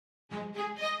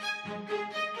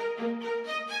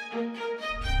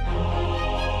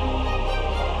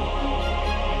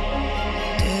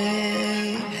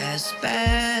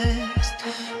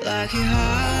like a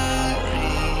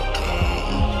hurricane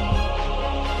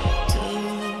to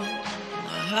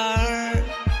my heart,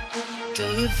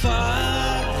 till you're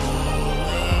far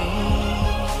away.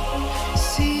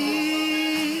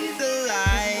 See the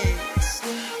lights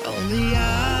on the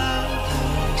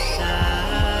other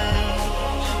side.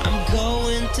 I'm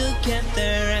going to get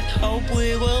there and hope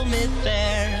we will meet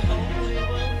there.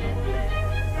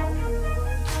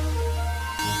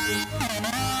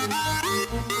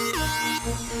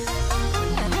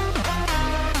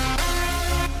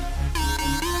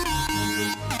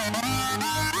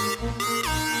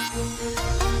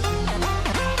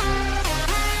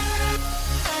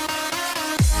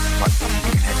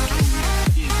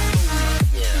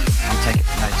 I'll take it.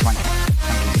 No, 20.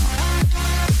 Thank you.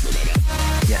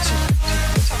 Yeah, super.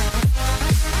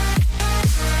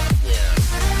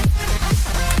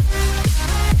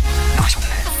 Nice one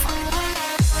there. Fucking.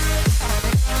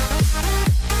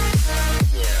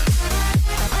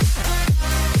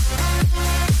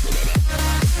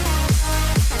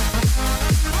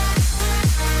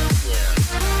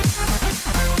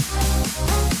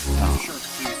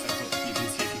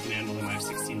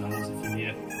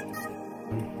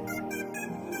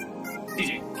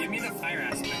 DJ, give me the fire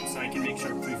aspect so I can make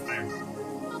sure free fire.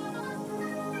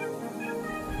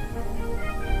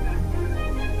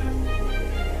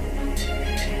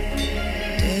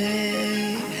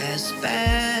 Day has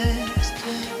passed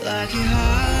like a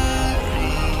hurricane.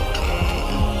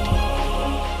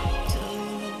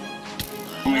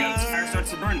 Oh my god, this fire starts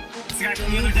to burn. It's the guy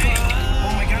from the other day.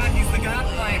 Oh my god, he's the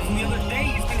guy from the other day.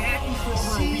 He's been hacking for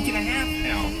over a week and a half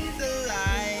now.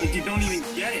 Like, you don't even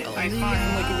get it. I fought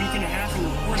him like a week and a half and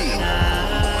recorded him.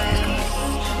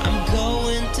 I'm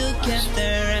going to get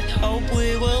there and hope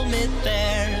we will meet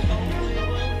there.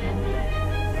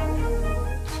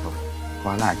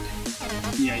 Well, I lagged.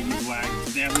 Yeah, you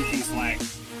lagged. Everything's lagged.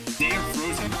 They are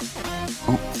frozen.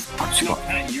 Oh, I just No, got.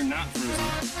 Pat, you're not frozen.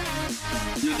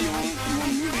 You're the only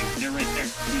one moving. They're right there.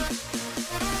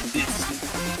 Yes.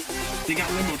 They got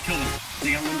limboed. Kill them.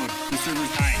 They got limboed. The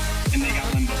server's dying, and they got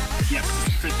limboed. Yes,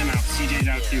 crit them out. CJ's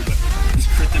out too, but just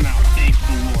crit them out. Thank you.